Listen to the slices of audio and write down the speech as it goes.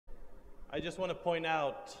I just want to point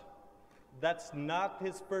out that's not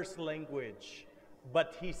his first language,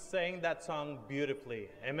 but he sang that song beautifully.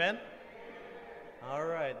 Amen? All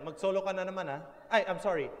right. Mag-solo ka na naman, ha? Ay, I'm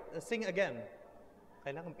sorry. Sing again.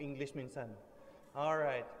 Kailangan English minsan. All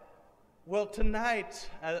right. Well, tonight,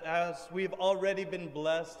 as we've already been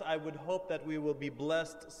blessed, I would hope that we will be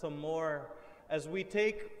blessed some more as we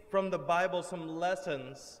take from the Bible some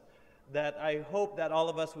lessons that I hope that all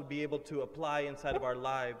of us would be able to apply inside of our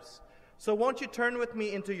lives. So won't you turn with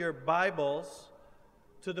me into your Bibles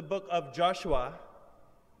to the book of Joshua.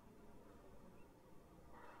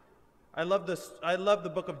 I love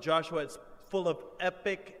the book of Joshua. It's full of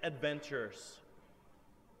epic adventures.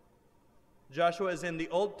 Joshua is in the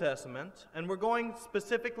Old Testament, and we're going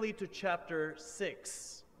specifically to chapter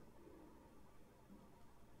 6.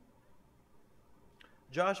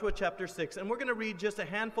 Joshua chapter 6, and we're going to read just a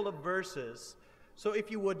handful of verses, so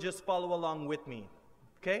if you would just follow along with me,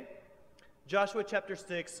 okay? Joshua chapter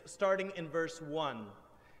 6, starting in verse 1.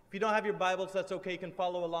 If you don't have your Bibles, that's okay. You can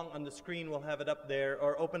follow along on the screen. We'll have it up there,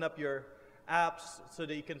 or open up your apps so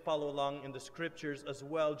that you can follow along in the scriptures as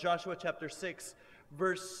well. Joshua chapter 6,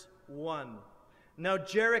 verse 1. Now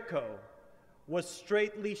Jericho was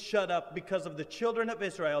straitly shut up because of the children of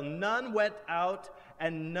Israel. None went out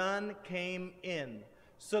and none came in.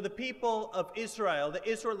 So the people of Israel, the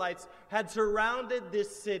Israelites, had surrounded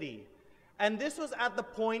this city. And this was at the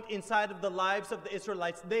point inside of the lives of the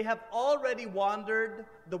Israelites. They have already wandered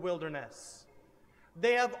the wilderness.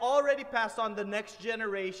 They have already passed on the next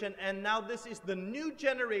generation, and now this is the new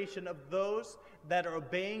generation of those that are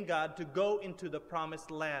obeying God to go into the promised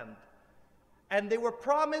land. And they were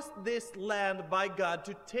promised this land by God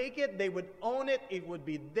to take it. They would own it. It would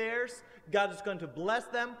be theirs. God is going to bless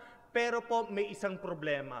them. Pero po may isang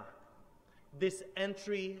problema. This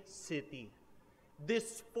entry city.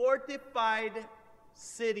 This fortified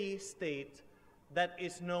city-state that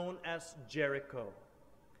is known as Jericho.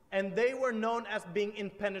 And they were known as being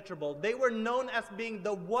impenetrable. They were known as being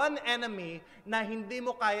the one enemy na hindi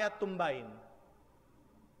mo kaya tumbayin.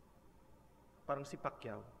 Parang si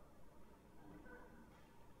Pacquiao.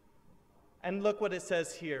 And look what it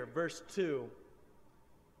says here, verse 2.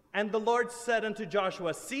 And the Lord said unto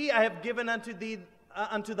Joshua, See, I have given unto thee,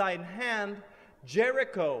 unto thine hand,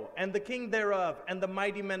 Jericho, and the king thereof, and the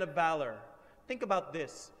mighty men of valor. Think about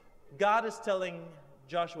this. God is telling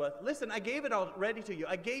Joshua, listen, I gave it already to you.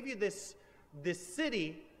 I gave you this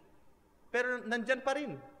city, pero nandyan pa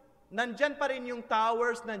rin. Nandyan pa rin yung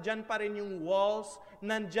towers, nandyan pa rin yung walls,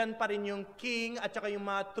 nandyan pa rin yung king at saka yung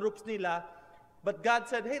mga troops nila. But God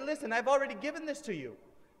said, hey, listen, I've already given this to you.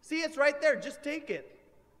 See, it's right there. Just take it.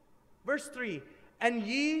 Verse 3, And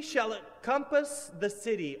ye shall compass the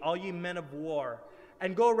city, all ye men of war,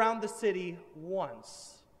 and go around the city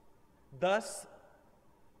once. Thus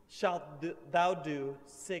shalt thou do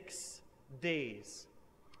 6 days.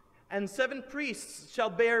 And 7 priests shall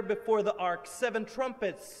bear before the ark 7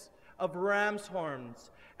 trumpets of ram's horns.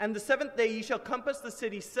 And the 7th day ye shall compass the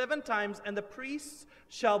city 7 times, and the priests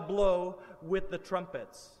shall blow with the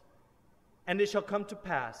trumpets. And it shall come to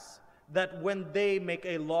pass that when they make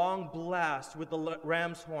a long blast with the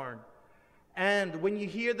ram's horn, and when you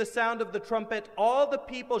hear the sound of the trumpet, all the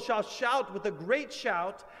people shall shout with a great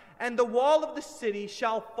shout, and the wall of the city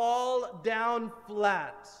shall fall down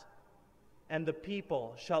flat, and the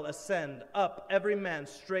people shall ascend up, every man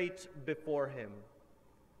straight before him.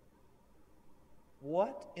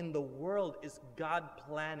 What in the world is God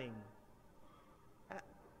planning?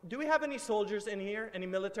 Do we have any soldiers in here? Any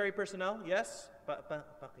military personnel? Yes?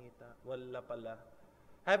 Pakita. Wala pala.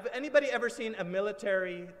 Have anybody ever seen a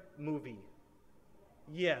military movie?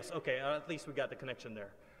 Yes. Okay. At least we got the connection there.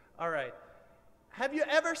 All right. Have you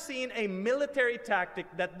ever seen a military tactic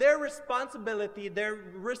that their responsibility,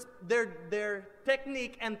 their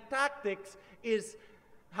technique and tactics is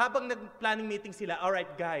habang nag-planning meeting sila, all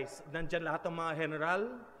right guys, nandyan lahat ng mga general,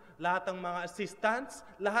 lahat ng mga assistants,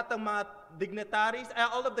 lahat ng mga dignitaries,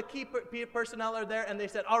 all of the key personnel are there, and they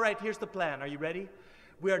said, all right, here's the plan. Are you ready?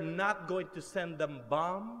 We are not going to send them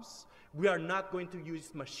bombs. We are not going to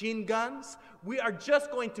use machine guns. We are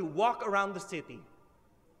just going to walk around the city.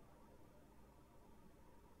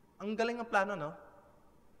 Ang galing ng plano, no?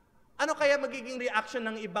 Ano kaya magiging reaction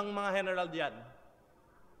ng ibang mga general diyan?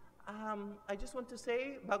 I just want to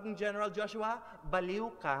say, bagong General Joshua, baliw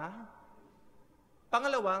ka.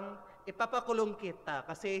 Pangalawang, ipapakulong kita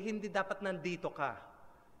kasi hindi dapat nandito ka.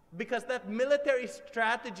 Because that military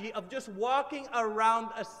strategy of just walking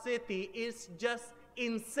around a city is just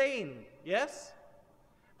insane. Yes?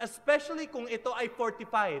 Especially kung ito ay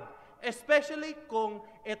fortified. Especially kung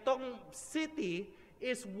itong city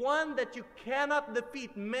is one that you cannot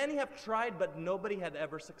defeat. Many have tried, but nobody had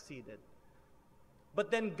ever succeeded. But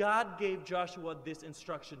then God gave Joshua this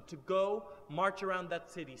instruction to go march around that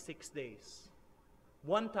city 6 days,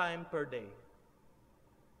 one time per day.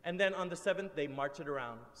 And then on the 7th day, march it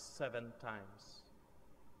around 7 times.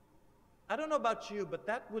 I don't know about you, but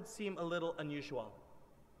that would seem a little unusual.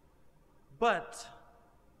 But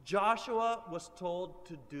Joshua was told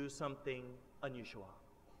to do something unusual.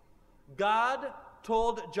 God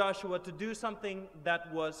told Joshua to do something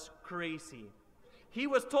that was crazy. He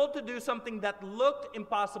was told to do something that looked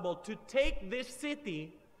impossible, to take this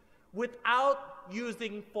city without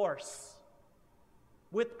using force,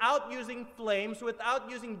 without using flames, without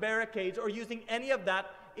using barricades or using any of that.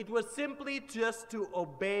 It was simply just to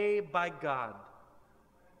obey by God.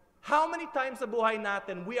 How many times sa buhay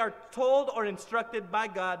natin we are told or instructed by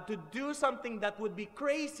God to do something that would be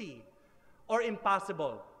crazy or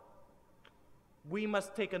impossible? We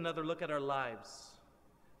must take another look at our lives.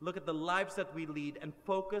 Look at the lives that we lead and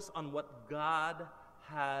focus on what God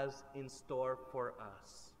has in store for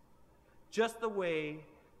us. Just the way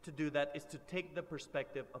to do that is to take the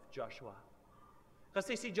perspective of Joshua.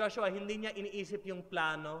 Kasi si Joshua, hindi niya iniisip yung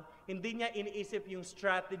plano, hindi niya iniisip yung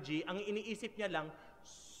strategy, ang iniisip niya lang,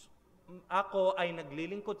 ako ay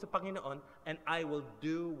naglilingkod sa Panginoon and I will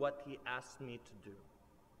do what He asked me to do.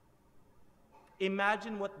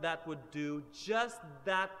 Imagine what that would do, just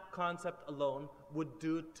that concept alone would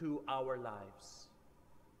do to our lives.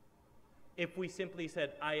 If we simply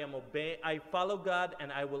said, I follow God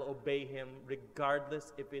and I will obey Him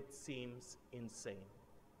regardless if it seems insane.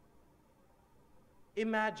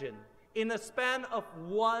 Imagine, in a span of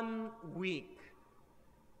 1 week,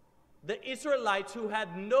 the Israelites who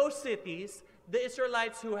had no cities, the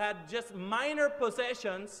Israelites who had just minor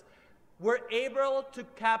possessions, were able to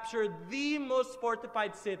capture the most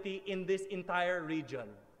fortified city in this entire region.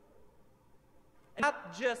 And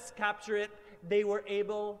not just capture it, they were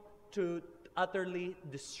able to utterly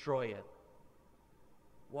destroy it.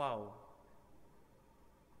 Wow.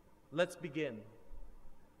 Let's begin.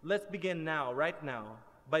 Let's begin now, right now,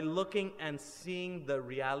 by looking and seeing the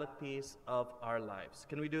realities of our lives.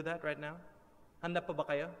 Can we do that right now? Handa pa ba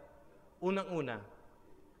kayo? Unang-una,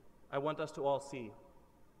 I want us to all see.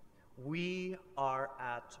 We are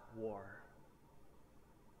at war.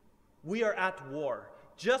 We are at war.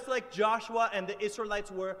 Just like Joshua and the Israelites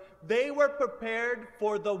were, they were prepared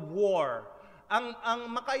for the war. Ang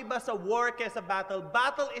makaiba sa war kaysa battle,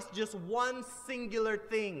 battle is just one singular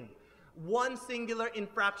thing. One singular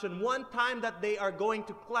infraction, one time that they are going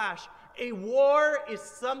to clash. A war is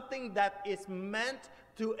something that is meant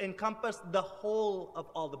to encompass the whole of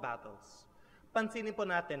all the battles. Pansinin po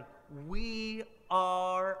natin, we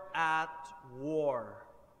are at war.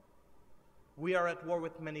 We are at war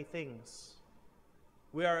with many things.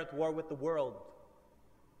 We are at war with the world.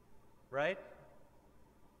 Right?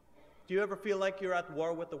 Do you ever feel like you're at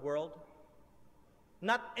war with the world?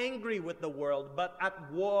 Not angry with the world, but at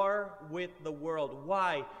war with the world.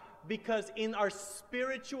 Why? Because in our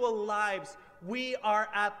spiritual lives, we are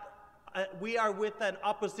with an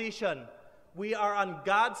opposition. We are on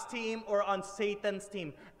God's team or on Satan's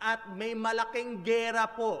team. At may malaking gera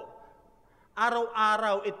po.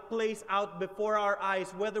 Araw-araw, it plays out before our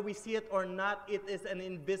eyes. Whether we see it or not, it is an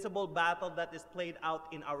invisible battle that is played out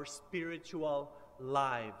in our spiritual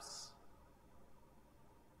lives.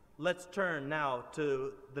 Let's turn now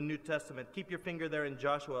to the New Testament. Keep your finger there in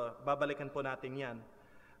Joshua. Babalikan po natin yan.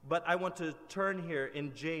 But I want to turn here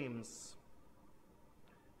in James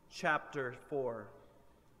chapter 4.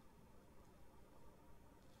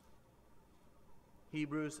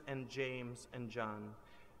 Hebrews and James and John.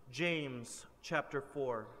 James chapter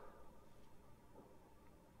 4.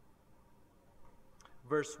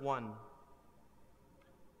 Verse 1.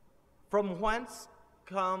 From whence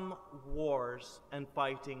come wars and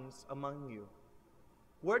fightings among you?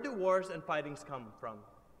 Where do wars and fightings come from?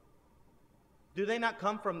 Do they not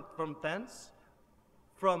come from thence?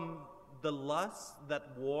 From the lust that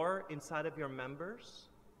war inside of your members?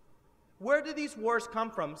 Where do these wars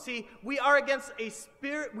come from? See, we are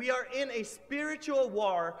in a spiritual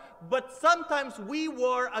war, but sometimes we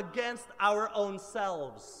war against our own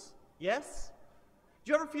selves. Yes?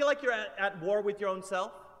 Do you ever feel like you're at war with your own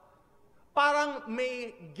self? Parang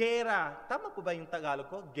may gera. Tama po ba yung Tagalog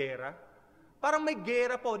ko? Gera? Parang may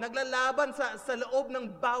gera po. Naglalaban sa loob ng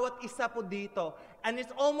bawat isa po dito. And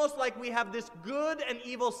it's almost like we have this good and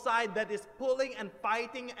evil side that is pulling and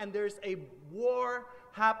fighting, and there's a war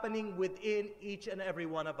happening within each and every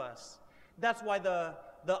one of us. That's why the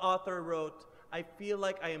author wrote, I feel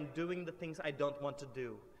like I am doing the things I don't want to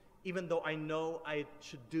do. even though I know I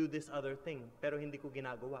should do this other thing, pero hindi ko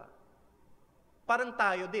ginagawa. Parang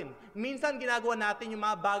tayo din. Minsan ginagawa natin yung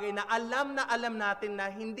mga bagay na alam natin na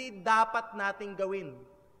hindi dapat nating gawin.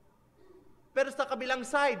 Pero sa kabilang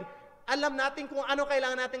side, alam natin kung ano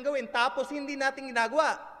kailangan natin gawin, tapos hindi natin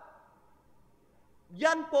ginagawa.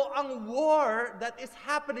 Yan po ang war that is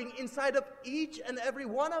happening inside of each and every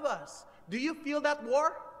one of us. Do you feel that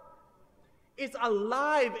war? It's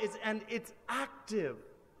alive and it's active.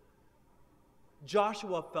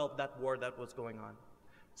 Joshua felt that war that was going on.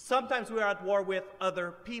 Sometimes we are at war with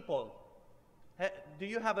other people. Do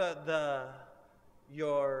you have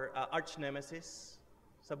your arch nemesis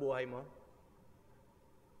sa buhay mo?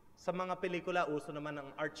 Sa mga pelikula, uso naman ang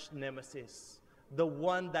arch nemesis. The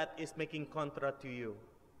one that is making contra to you.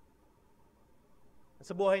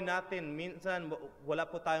 Sa buhay natin, minsan wala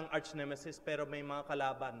po tayong arch nemesis pero may mga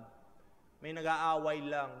kalaban. May nag-aaway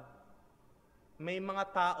lang. May mga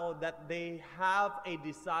tao that they have a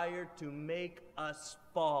desire to make us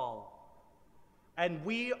fall. And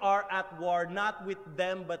we are at war not with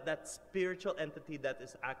them but that spiritual entity that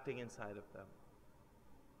is acting inside of them.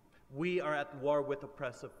 We are at war with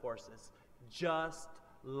oppressive forces, just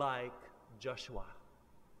like Joshua.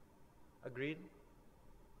 Agreed?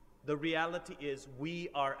 The reality is we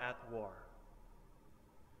are at war.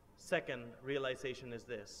 Second realization is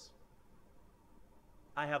this.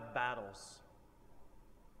 I have battles.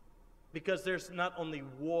 Because there's not only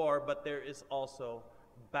war, but there is also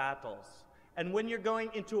battles. And when you're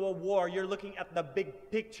going into a war, you're looking at the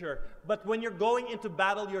big picture. But when you're going into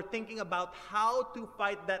battle, you're thinking about how to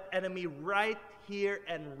fight that enemy right here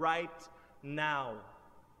and right now.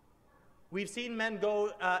 We've seen men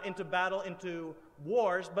go into battle, into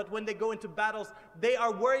wars, but when they go into battles, they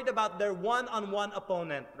are worried about their one-on-one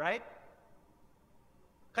opponent, right?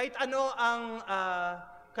 Kahit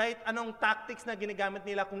anong tactics na ginagamit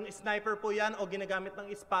nila, kung sniper po yan o ginagamit ng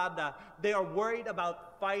espada, they are worried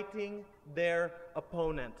about fighting their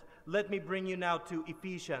opponent. Let me bring you now to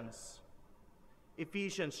Ephesians.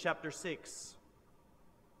 Ephesians chapter 6.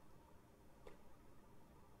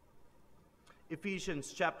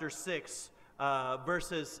 Ephesians chapter 6,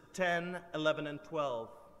 verses 10, 11, and 12.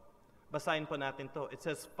 Basahin po natin to. It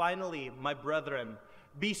says, "Finally, my brethren,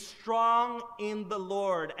 be strong in the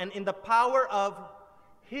Lord and in the power of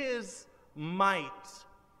His might."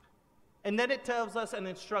 And then it tells us an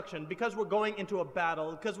instruction, because we're going into a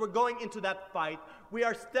battle, because we're going into that fight, we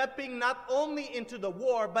are stepping not only into the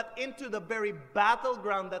war, but into the very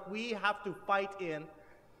battleground that we have to fight in.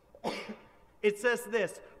 It says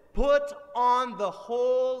this, "Put on the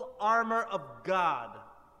whole armor of God."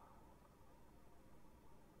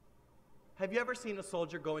 Have you ever seen a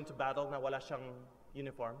soldier go into battle na wala siyang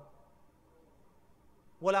uniform?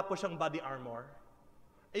 Wala po siyang body armor.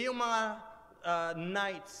 Yung mga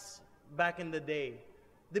knights back in the day,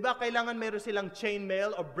 di ba kailangan meron silang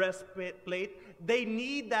chainmail or breastplate? They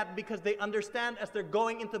need that because they understand as they're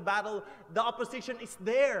going into battle, the opposition is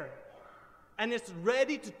there. And it's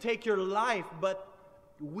ready to take your life. But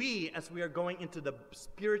we, as we are going into the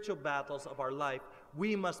spiritual battles of our life,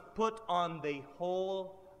 we must put on the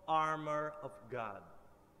whole armor of God,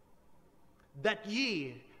 that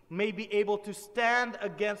ye may be able to stand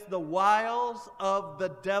against the wiles of the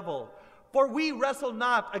devil. For we wrestle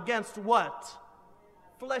not against what?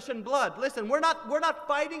 Flesh and blood. Listen, we're not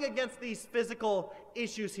fighting against these physical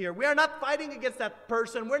issues here. We are not fighting against that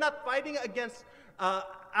person. We're not fighting against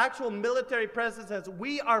actual military presences.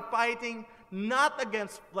 We are fighting not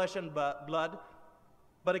against flesh and blood,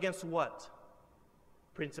 but against what?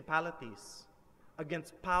 Principalities.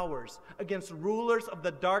 Against powers, against rulers of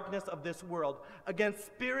the darkness of this world, against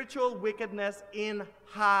spiritual wickedness in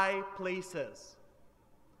high places.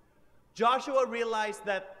 Joshua realized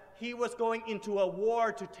that he was going into a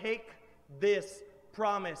war to take this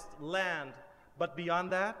promised land. But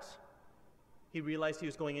beyond that, he realized he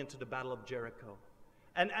was going into the battle of Jericho.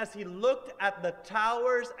 And as he looked at the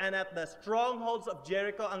towers and at the strongholds of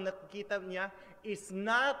Jericho, ang nakikita niya is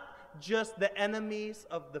not just the enemies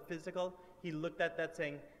of the physical. He looked at that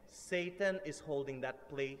saying, Satan is holding that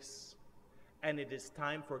place, and it is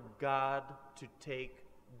time for God to take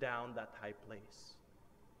down that high place.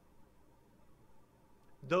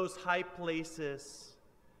 Those high places,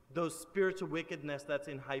 those spiritual wickedness that's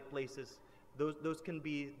in high places, those can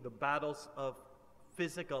be the battles of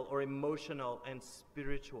physical or emotional and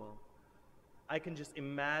spiritual. I can just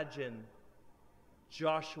imagine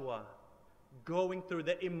Joshua going through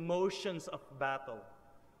the emotions of battle.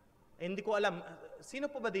 Hindi ko alam, sino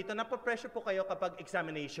po ba dito, napapressure po kayo kapag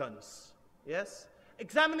examinations? Yes?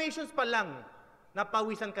 Examinations pa lang,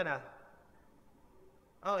 napawisan ka na.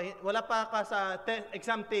 Oh, wala pa ka sa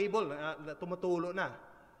exam table, tumutulo na.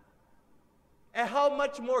 And how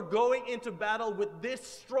much more going into battle with this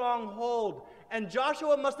stronghold? And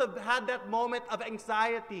Joshua must have had that moment of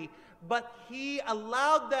anxiety, but he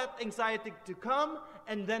allowed that anxiety to come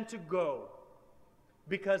and then to go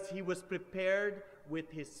because he was prepared with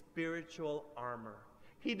his spiritual armor.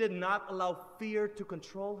 He did not allow fear to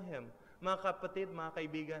control him. Mga kapatid, mga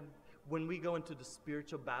kaibigan, when we go into the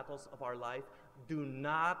spiritual battles of our life, do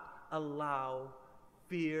not allow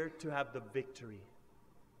fear to have the victory.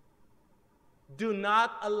 Do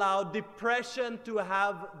not allow depression to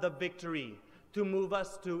have the victory, to move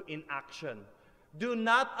us to inaction. Do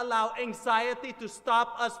not allow anxiety to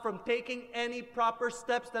stop us from taking any proper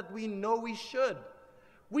steps that we know we should.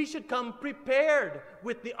 We should come prepared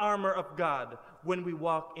with the armor of God when we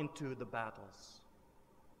walk into the battles.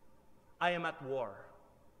 I am at war.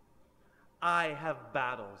 I have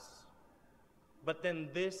battles. But then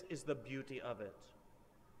this is the beauty of it.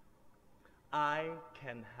 I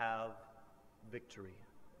can have victory.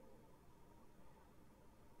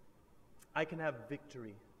 I can have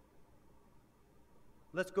victory.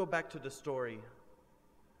 Let's go back to the story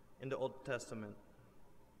in the Old Testament.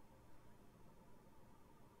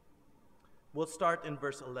 We'll start in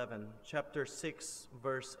verse 11, chapter 6,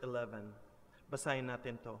 verse 11. Basahin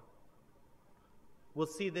natin to. We'll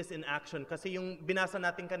see this in action. Kasi yung binasa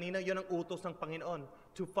natin kanina, yun ang utos ng Panginoon.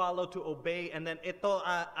 To follow, to obey. And then ito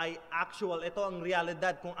ay actual. Ito ang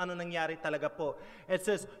realidad kung ano nangyari talaga po. It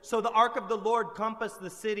says, so the ark of the Lord compassed the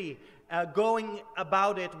city, going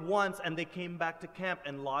about it once, and they came back to camp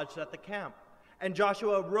and lodged at the camp. And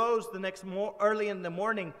Joshua arose the next early in the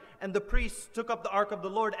morning, and the priests took up the ark of the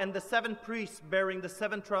Lord, and the 7 priests bearing the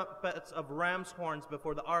 7 trumpets of ram's horns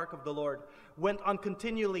before the ark of the Lord went on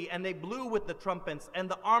continually, and they blew with the trumpets, and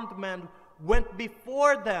the armed men went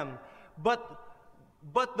before them. But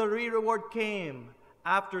the reward came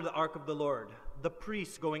after the ark of the Lord, the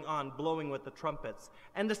priests going on, blowing with the trumpets.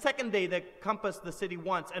 And the second day they compassed the city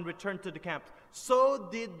once and returned to the camp. So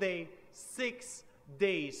did they 6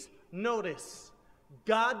 days. Notice,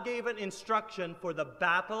 God gave an instruction for the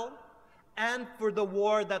battle and for the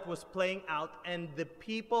war that was playing out, and the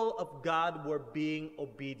people of God were being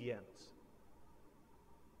obedient.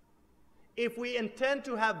 If we intend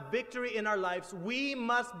to have victory in our lives, we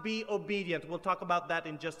must be obedient. We'll talk about that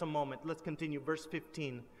in just a moment. Let's continue. Verse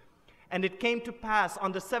 15. And it came to pass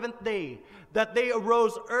on the 7th day that they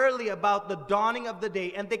arose early about the dawning of the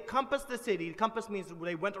day, and they compassed the city. Compass means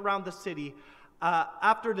they went around the city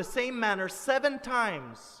after the same manner 7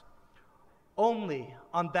 times. Only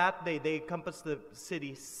on that day they compassed the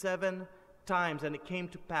city 7 times. And it came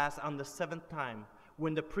to pass on the 7th time,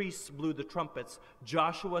 when the priests blew the trumpets,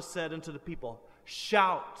 Joshua said unto the people,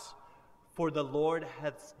 shout, for the Lord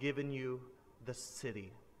hath given you the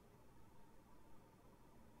city.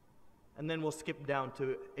 And then we'll skip down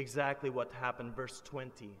to exactly what happened, verse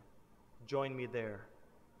 20. Join me there.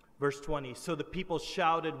 Verse 20, so the people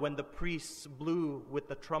shouted when the priests blew with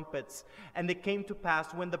the trumpets. And it came to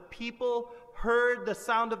pass, when the people heard the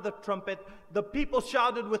sound of the trumpet, the people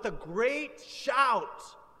shouted with a great shout.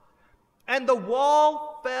 And the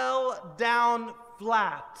wall fell down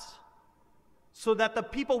flat, so that the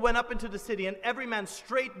people went up into the city, and every man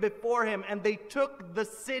straight before him. And they took the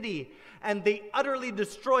city, and they utterly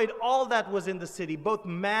destroyed all that was in the city, both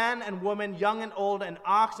man and woman, young and old, and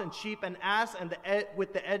ox and sheep and ass, and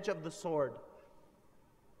with the edge of the sword.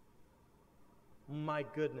 My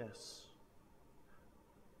goodness.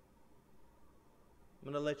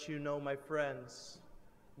 I'm going to let you know, my friends,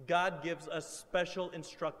 God gives us special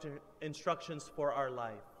instructions for our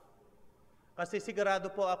life. Kasi sigurado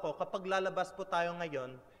po ako, kapag lalabas po tayo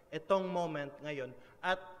ngayon, itong moment ngayon,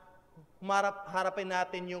 at harapin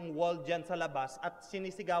natin yung wall dyan sa labas, at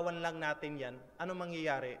sinisigawan lang natin yan, ano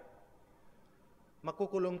mangyayari?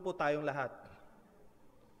 Makukulong po tayong lahat.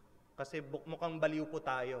 Kasi mukhang baliw po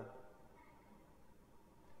tayo.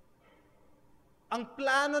 Ang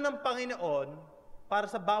plano ng Panginoon, para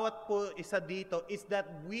sa bawat po isa dito, is that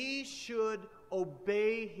we should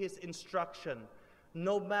obey His instruction.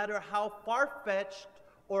 No matter how far-fetched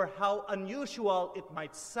or how unusual it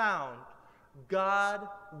might sound, God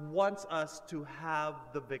wants us to have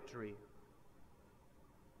the victory.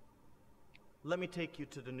 Let me take you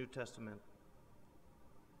to the New Testament.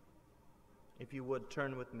 If you would,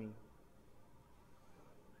 turn with me.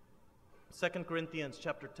 2 Corinthians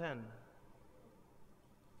chapter 10.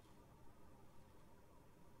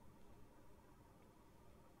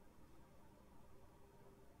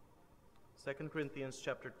 2 Corinthians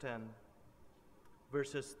chapter 10,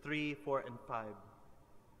 verses 3, 4, and 5.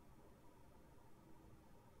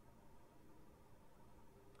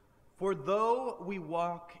 For though we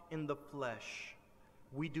walk in the flesh,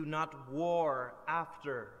 we do not war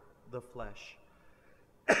after the flesh.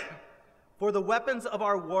 For the weapons of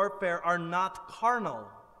our warfare are not carnal,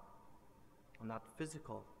 not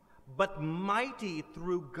physical, but mighty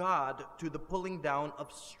through God to the pulling down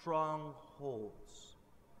of strongholds,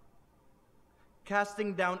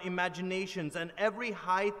 casting down imaginations and every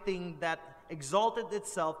high thing that exalted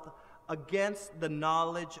itself against the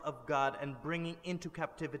knowledge of God, and bringing into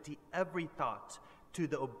captivity every thought to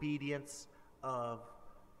the obedience of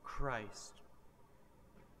Christ.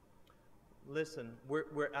 Listen,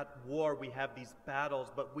 we're at war, we have these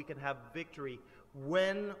battles, but we can have victory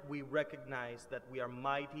when we recognize that we are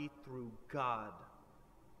mighty through God.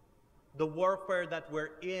 The warfare that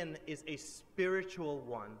we're in is a spiritual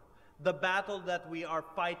one. The battle that we are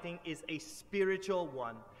fighting is a spiritual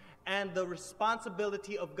one. And the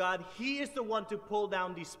responsibility of God, He is the one to pull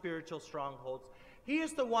down these spiritual strongholds. He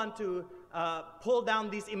is the one to pull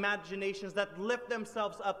down these imaginations that lift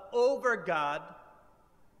themselves up over God,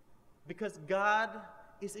 because God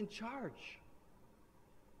is in charge.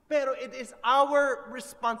 Pero it is our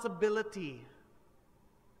responsibility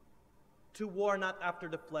to war not after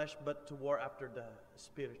the flesh, but to war after the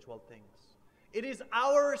spiritual things. It is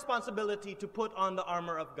our responsibility to put on the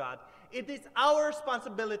armor of God. It is our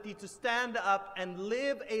responsibility to stand up and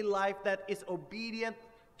live a life that is obedient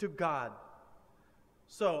to God.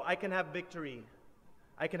 So I can have victory.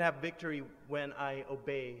 I can have victory when I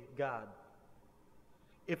obey God.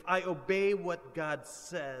 If I obey what God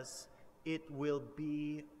says, it will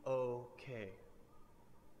be okay.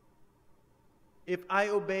 If I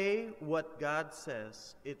obey what God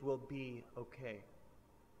says, it will be okay.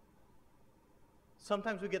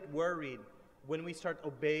 Sometimes we get worried when we start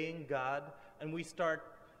obeying God and we start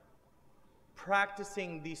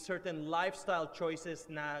practicing these certain lifestyle choices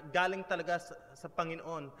na galing talaga sa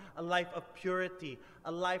Panginoon, a life of purity,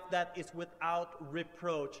 a life that is without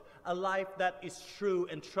reproach, a life that is true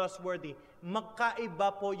and trustworthy.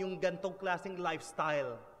 Magkaiba po yung gantong klaseng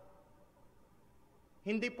lifestyle.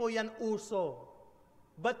 Hindi po yan uso.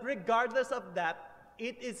 But regardless of that,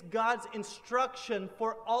 it is God's instruction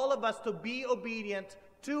for all of us to be obedient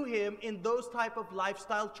to Him in those type of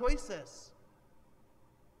lifestyle choices.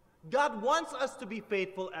 God wants us to be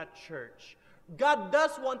faithful at church. God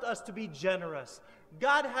does want us to be generous.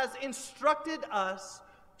 God has instructed us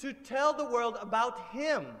to tell the world about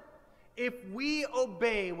Him. If we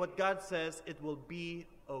obey what God says, it will be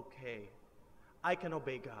okay. I can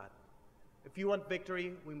obey God. If you want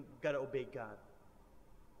victory, we got to obey God.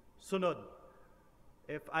 Sunod.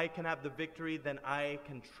 If I can have the victory, then I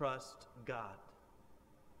can trust God.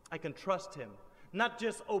 I can trust Him. Not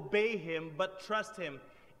just obey Him, but trust Him.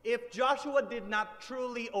 If Joshua did not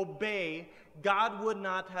truly obey, God would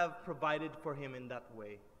not have provided for him in that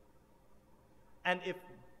way. And if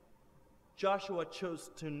Joshua chose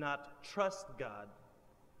to not trust God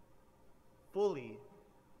fully,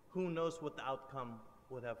 who knows what the outcome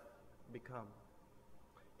would have become.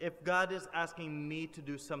 If God is asking me to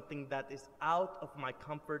do something that is out of my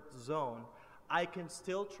comfort zone, I can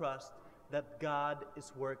still trust that God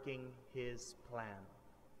is working His plan.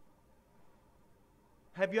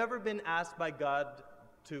 Have you ever been asked by God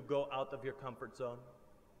to go out of your comfort zone?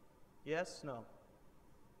 Yes? No?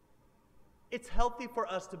 It's healthy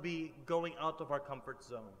for us to be going out of our comfort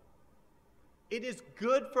zone. It is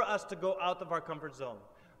good for us to go out of our comfort zone.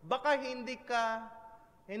 Baka hindi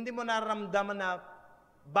mo nararamdaman na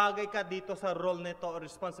bagay ka dito sa role nito o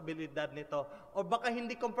responsibilidad nito. O baka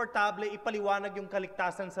hindi komportable ipaliwanag yung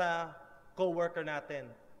kaligtasan sa co-worker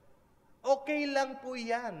natin. Okay lang po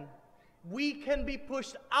yan. We can be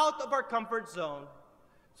pushed out of our comfort zone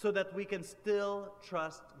so that we can still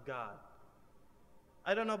trust God.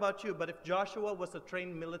 I don't know about you, but if Joshua was a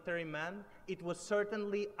trained military man, it was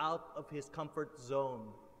certainly out of his comfort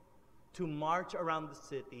zone to march around the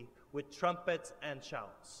city with trumpets and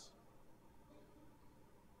shouts.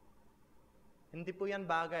 Hindi po yan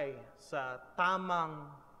bagay sa tamang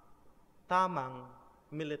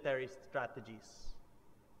military strategies.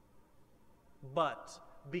 But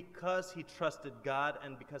because he trusted God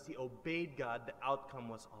and because he obeyed God, the outcome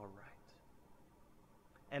was all right.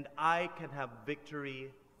 And I can have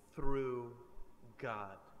victory through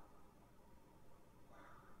God.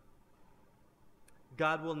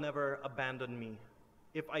 God will never abandon me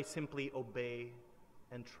if I simply obey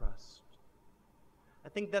and trust. I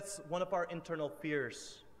think that's one of our internal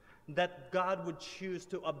fears, that God would choose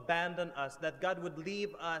to abandon us, that God would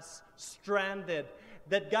leave us stranded,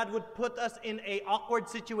 that God would put us in an awkward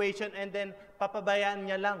situation and then papabayaan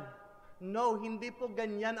niya lang. No, hindi po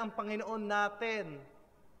ganyan ang Panginoon natin.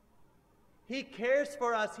 He cares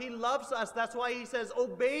for us. He loves us. That's why He says,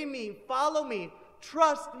 obey me, follow me,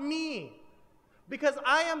 trust me. Because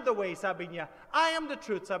I am the way, sabi niya. I am the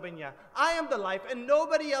truth, sabi niya. I am the life, and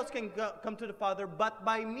nobody else can come to the Father but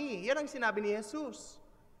by me. Yan ang sinabi ni Jesus.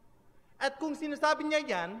 At kung sinasabi niya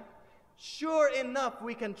yan, sure enough,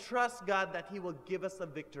 we can trust God that He will give us a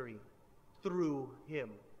victory through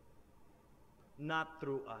Him, not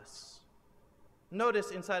through us.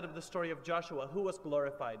 Notice inside of the story of Joshua, who was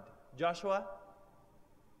glorified? Joshua?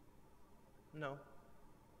 No.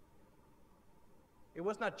 It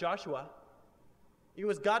was not Joshua. It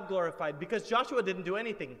was God glorified because Joshua didn't do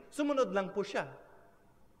anything. Sumunod lang po siya.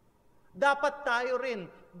 Dapat tayo rin.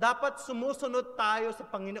 Dapat sumusunod tayo sa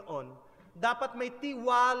Panginoon. Dapat may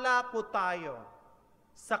tiwala po tayo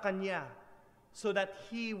sa Kanya so that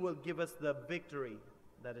He will give us the victory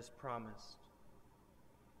that is promised.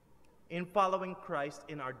 In following Christ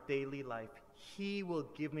in our daily life, He will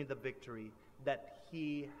give me the victory that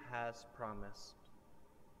He has promised.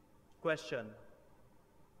 Question.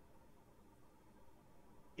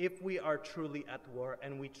 If we are truly at war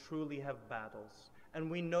and we truly have battles, and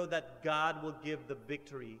we know that God will give the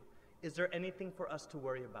victory, is there anything for us to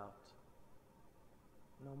worry about?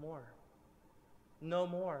 No more. No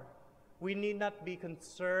more. We need not be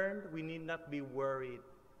concerned. We need not be worried.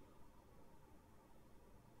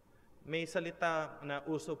 May salita na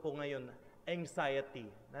uso po ngayon, anxiety.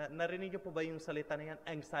 Narinig niyo po ba yung salita na yan?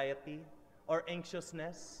 Anxiety or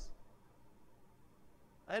anxiousness?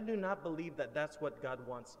 I do not believe that that's what God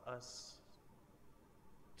wants us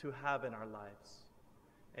to have in our lives.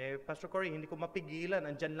 Pastor Cory, hindi ko mapigilan.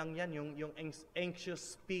 Andyan lang yan, yung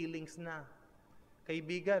anxious feelings na.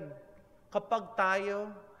 Kaibigan, kapag tayo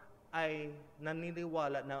ay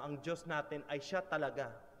naniniwala na ang Diyos natin ay siya talaga.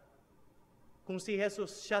 Kung si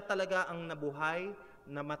Jesus, siya talaga ang nabuhay,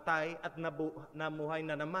 namatay, at namuhay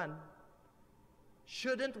na naman,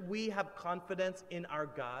 shouldn't we have confidence in our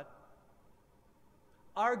God?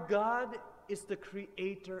 Our God is the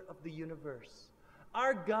creator of the universe.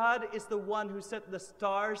 Our God is the one who set the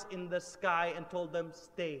stars in the sky and told them,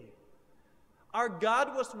 stay. Our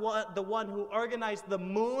God was the one who organized the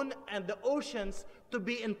moon and the oceans to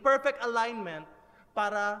be in perfect alignment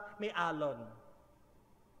para may alon.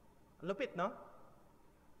 Lupit, no?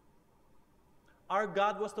 Our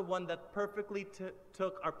God was the one that perfectly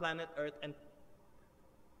took our planet Earth and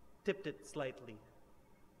tipped it slightly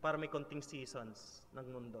para may konting seasons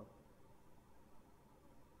ng mundo.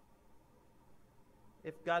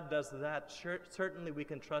 If God does that, certainly we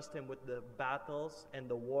can trust Him with the battles and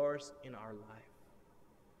the wars in our life.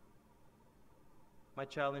 My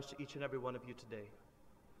challenge to each and every one of you today,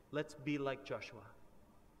 let's be like Joshua.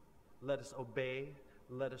 Let us obey,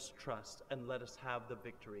 let us trust, and let us have the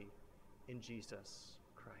victory in Jesus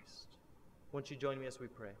Christ. Won't you join me as we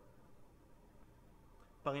pray?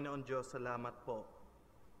 Panginoon Diyos, salamat po.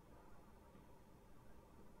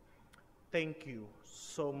 Thank you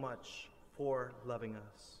so much for loving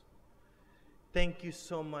us. Thank you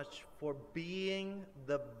so much for being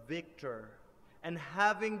the victor and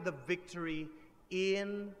having the victory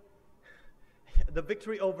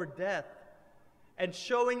over death, and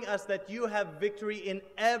showing us that you have victory in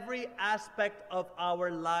every aspect of our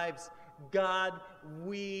lives. God,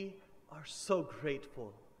 we are so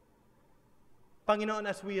grateful. Panginoon,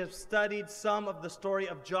 as we have studied some of the story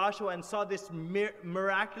of Joshua and saw this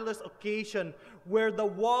miraculous occasion where the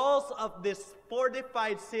walls of this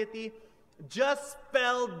fortified city just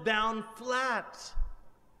fell down flat.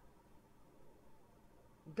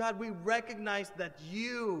 God, we recognize that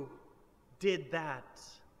you did that.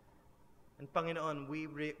 And Panginoon, we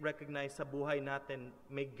recognize sa buhay natin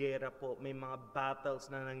may gera po, may mga battles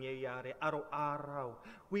na nangyayari araw-araw.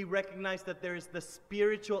 We recognize that there is the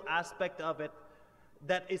spiritual aspect of it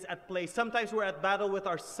that is at play. Sometimes we're at battle with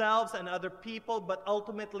ourselves and other people, but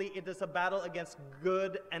ultimately it is a battle against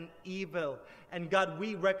good and evil. And God,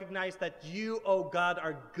 we recognize that you, oh God,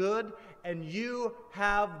 are good and you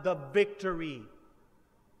have the victory.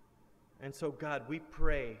 And so God, we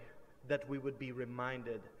pray that we would be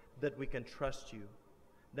reminded that we can trust you,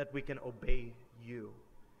 that we can obey you,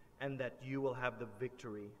 and that you will have the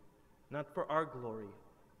victory, not for our glory,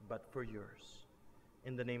 but for yours.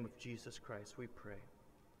 In the name of Jesus Christ, we pray.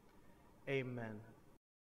 Amen.